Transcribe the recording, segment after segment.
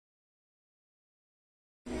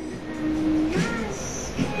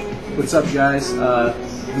What's up, guys?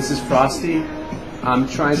 This is Frosty. I'm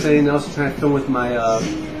trying something else, trying to film with my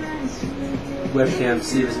webcam to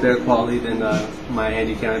see if it's better quality than my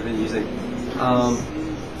handy cam I've been using.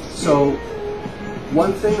 So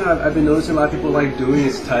one thing I've been noticing a lot of people like doing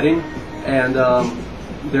is tutting, and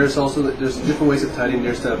there's different ways of tutting.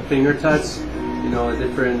 There's the finger tuts, you know,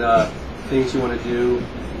 different things you want to do,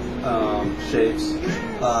 shapes,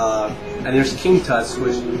 and there's King Tuts,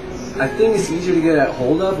 which I think is easier to get a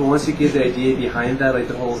hold of, but once you get the idea behind that, like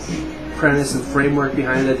the whole premise and framework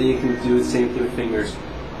behind that, then you can do the same thing with fingers.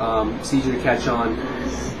 It's easier to catch on,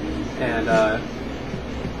 and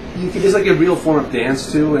it's like a real form of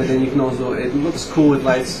dance too, and then you can also, it looks cool with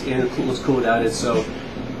lights and it looks cool without it, so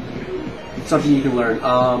it's something you can learn.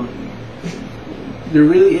 There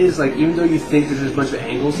really is, like, even though you think there's a bunch of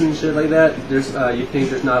angles and shit like that, you think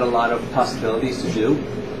there's not a lot of possibilities to do,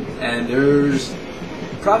 and there's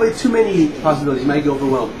probably too many possibilities. You might get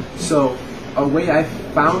overwhelmed. So a way I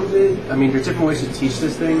found it, I mean, there's different ways to teach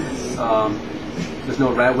this thing. There's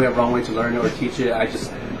no right way or wrong way to learn it or teach it. I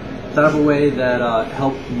just thought of a way that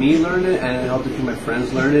helped me learn it and helped a few of my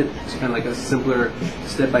friends learn it. It's kind of like a simpler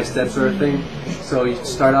step-by-step sort of thing. So you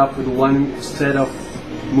start off with one set of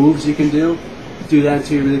moves you can do that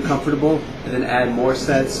until you're really comfortable, and then add more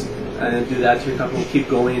sets, and then do that until you're comfortable. Keep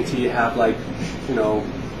going until you have, like, you know,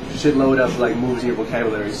 shitload of like moves in your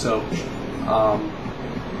vocabulary. So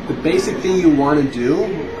the basic thing you want to do,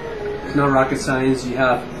 it's not rocket science. You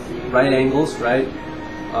have right angles, right?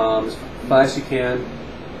 As flat as you can,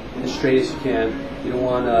 as straight as you can. You don't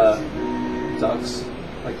want ducks,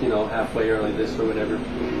 like, you know, halfway or like this or whatever.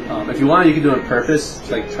 If you want, you can do it on purpose,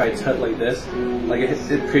 like try to tut like this. Like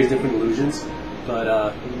it creates different illusions. But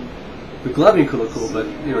the gloving could look cool, but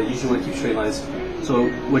you know, you usually want to keep straight lines. So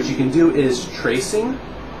what you can do is tracing,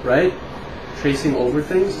 right? Tracing over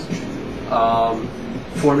things,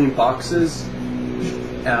 forming boxes,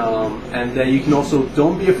 and then you can also,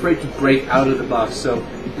 don't be afraid to break out of the box. So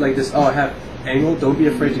like this, oh, I have angle, don't be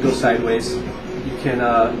afraid to go sideways. You can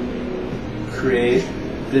create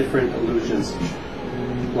different illusions,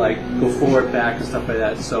 like go forward, back, and stuff like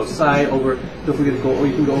that. So side, over, don't forget to go, or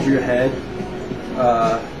you can go over your head,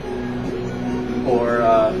 or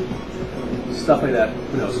stuff like that,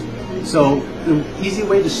 who knows. So the easy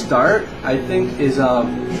way to start, I think, is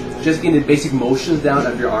just getting the basic motions down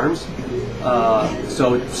of your arms.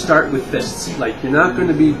 So start with fists. Like, you're not going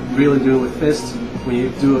to be really doing with fists when you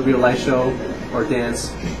do a real light show or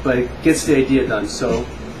dance, but it gets the idea done. So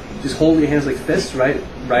just hold your hands like fists, right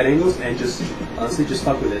angles, and just honestly just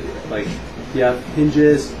fuck with it. Like, you have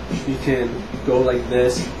hinges, you can go like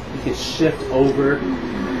this, you can shift over,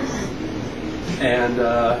 and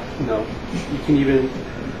you know, you can even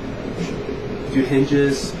do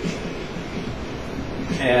hinges,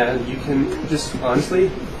 and you can just honestly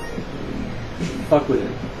fuck with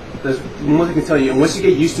it. That's one thing I can tell you. And once you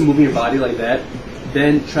get used to moving your body like that,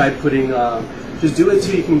 then try putting, just do it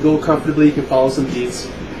till you can go comfortably, you can follow some beats.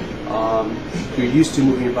 You're used to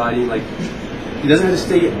moving your body, like, it doesn't have to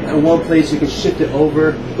stay in one place. You can shift it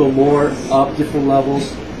over, go more, up, different levels,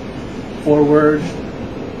 forward,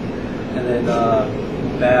 and then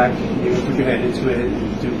back. You can put your hand into it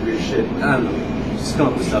and do weird shit. I don't know, just come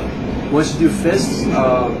up with stuff. Once you do fists, you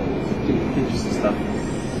can hinges and stuff.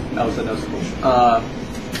 That was cool.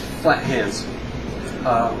 Flat hands.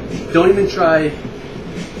 Don't even try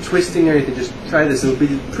twisting or anything. Just try this. It'll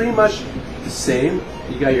be pretty much the same.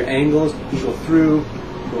 You got your angles. You go through,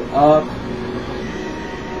 go up,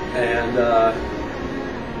 and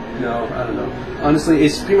no, I don't know. Honestly,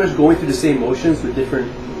 it's pretty much going through the same motions with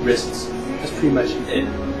different wrists. That's pretty much it.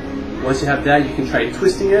 Once you have that, you can try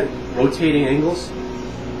twisting it, rotating angles.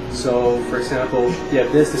 So, for example, you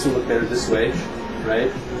have this will look better this way,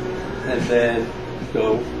 right? And then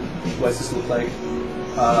go, what's this look like?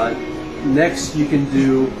 Next, you can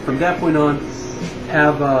do, from that point on,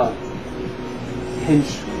 have a hinge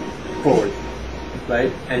forward,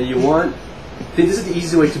 right? And you want, I think this is the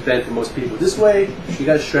easy way to bend for most people. This way, you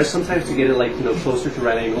gotta stretch sometimes to get it, like, you know, closer to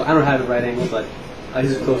right angle. I don't have a right angle, but I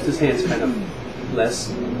use it close. This hand's kind of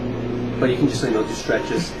less, but you can just, you know, do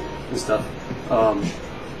stretches and stuff.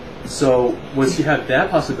 So once you have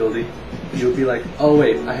that possibility, you'll be like, oh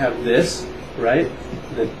wait, I have this, right?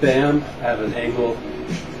 And then bam, I have an angle.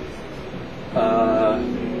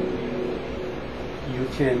 You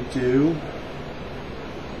can do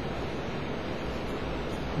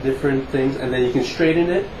different things, and then you can straighten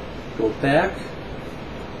it, go back,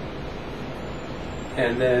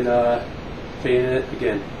 and then straighten it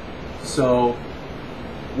again. So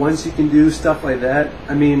once you can do stuff like that,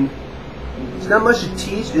 I mean, it's not much to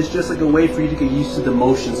teach, it's just like a way for you to get used to the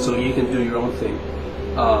motion so you can do your own thing.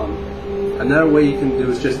 another way you can do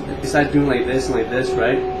is just, besides doing like this and like this,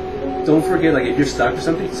 right? Don't forget, like if you're stuck or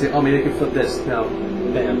something, say, oh, maybe I can flip this. Now,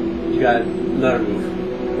 bam, you got another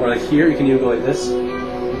move. Or like here, you can even go like this,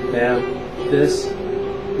 bam, this.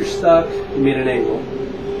 You're stuck, you made an angle.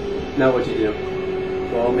 Now what do you do?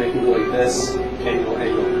 Well, maybe you can go like this, angle,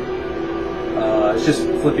 angle. It's just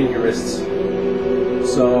flipping your wrists.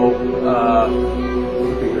 So,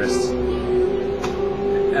 flipping your wrists.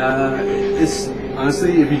 It's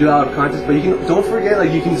honestly, if you do it out of context, but you can, don't forget,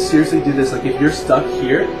 like you can seriously do this. Like if you're stuck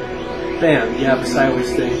here, bam, you have a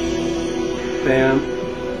sideways thing, bam,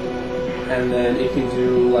 and then you can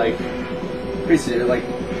do like, basically like,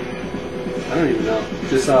 I don't even know,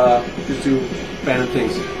 just do random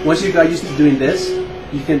things. Once you got used to doing this,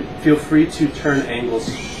 you can feel free to turn angles,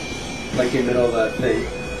 like in the middle of that thing.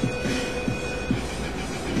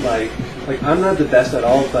 Like I'm not the best at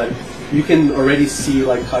all, but you can already see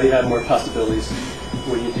like how you have more possibilities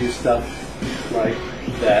when you do stuff like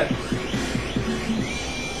that.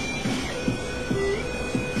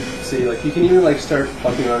 See, like you can even like start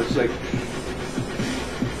fucking around, just like,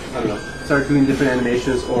 I don't know, start doing different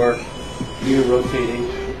animations or even rotating,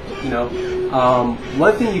 you know.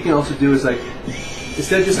 One thing you can also do is like,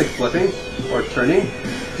 instead of just like flipping or turning,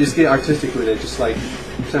 just get artistic with it. Just like,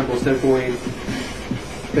 for example, instead of going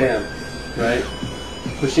bam, right?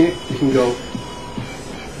 Pushing it, you can go,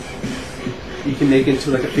 you can make it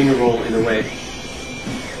into like a finger roll in a way.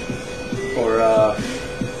 Or, I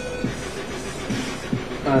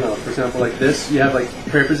don't know, for example, like this, you have like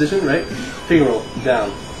prayer position, right? Finger roll,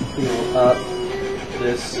 down, finger roll, up,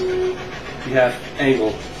 this, you have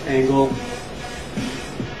angle, angle,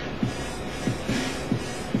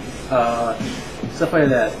 stuff like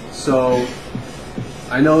that. So,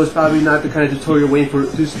 I know it's probably not the kind of tutorial waiting for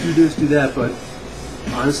just do this, do that, but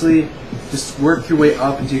honestly, just work your way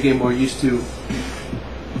up until you get more used to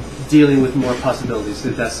dealing with more possibilities,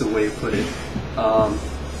 if that's the way to put it.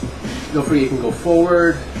 Don't forget you can go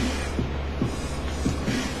forward,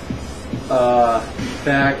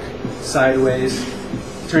 back, sideways,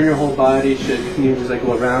 turn your whole body, shit, you can even just like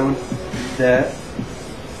go around that.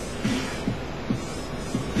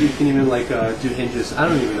 You can even like do hinges, I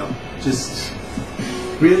don't even know. Just,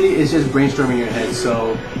 really, it's just brainstorming in your head.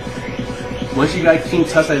 So once you got King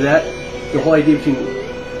Tuts like that, the whole idea between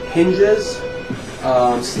hinges,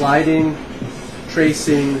 sliding,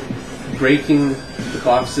 tracing, breaking the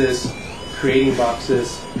boxes, creating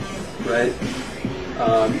boxes, right?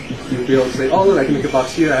 You'll be able to say, oh look, I can make a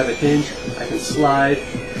box here, I have a hinge, I can slide,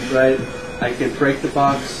 right? I can break the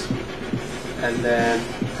box, and then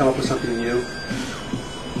come up with something new.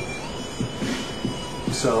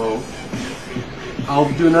 So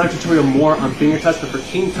I'll do another tutorial more on finger tuts, but for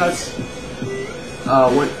King Tuts,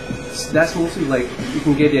 that's mostly like, you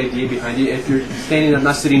can get the idea behind it. If you're standing up,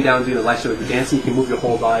 not sitting down doing a light show, if you're dancing, you can move your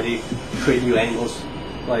whole body, create new angles,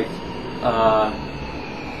 like,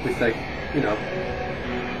 with like, you know,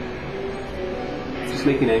 just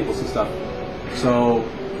making angles and stuff. So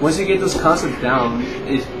once you get those concepts down,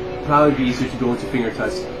 it's probably be easier to go into finger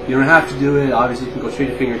tuts. You don't have to do it, obviously you can go straight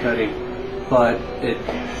to finger tutting, but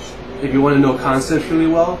if you want to know concepts really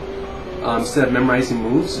well, instead of memorizing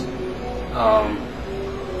moves,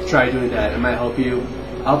 try doing that. It might help you.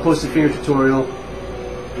 I'll post a finger tutorial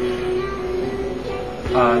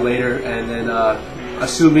later, and then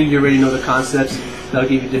assuming you already know the concepts, that'll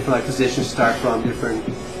give you different like positions to start from, different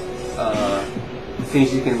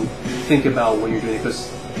things you can think about when you're doing it. Because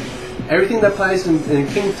everything that applies in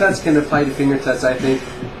King Tuts can apply to finger tuts, I think.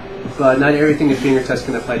 But not everything in finger tuts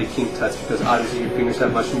can apply to King Tuts, because obviously your fingers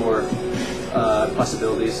have much more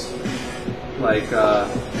possibilities. Like,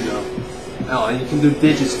 you know, oh, and you can do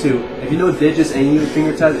digits too. If you know digits and you do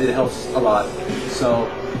finger tuts, it helps a lot. So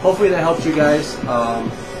hopefully that helps you guys.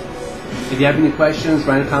 If you have any questions,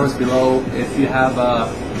 write in the comments below. If you have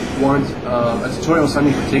want a tutorial on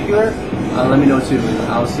something in particular, let me know too, and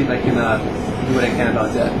I'll see if I can do what I can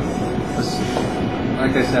about that. Because,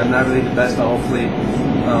 like I said, I'm not really the best, but hopefully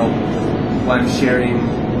what I'm sharing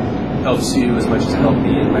helps you as much as it helped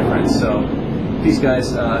me and my friends. So, peace guys,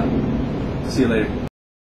 see you later.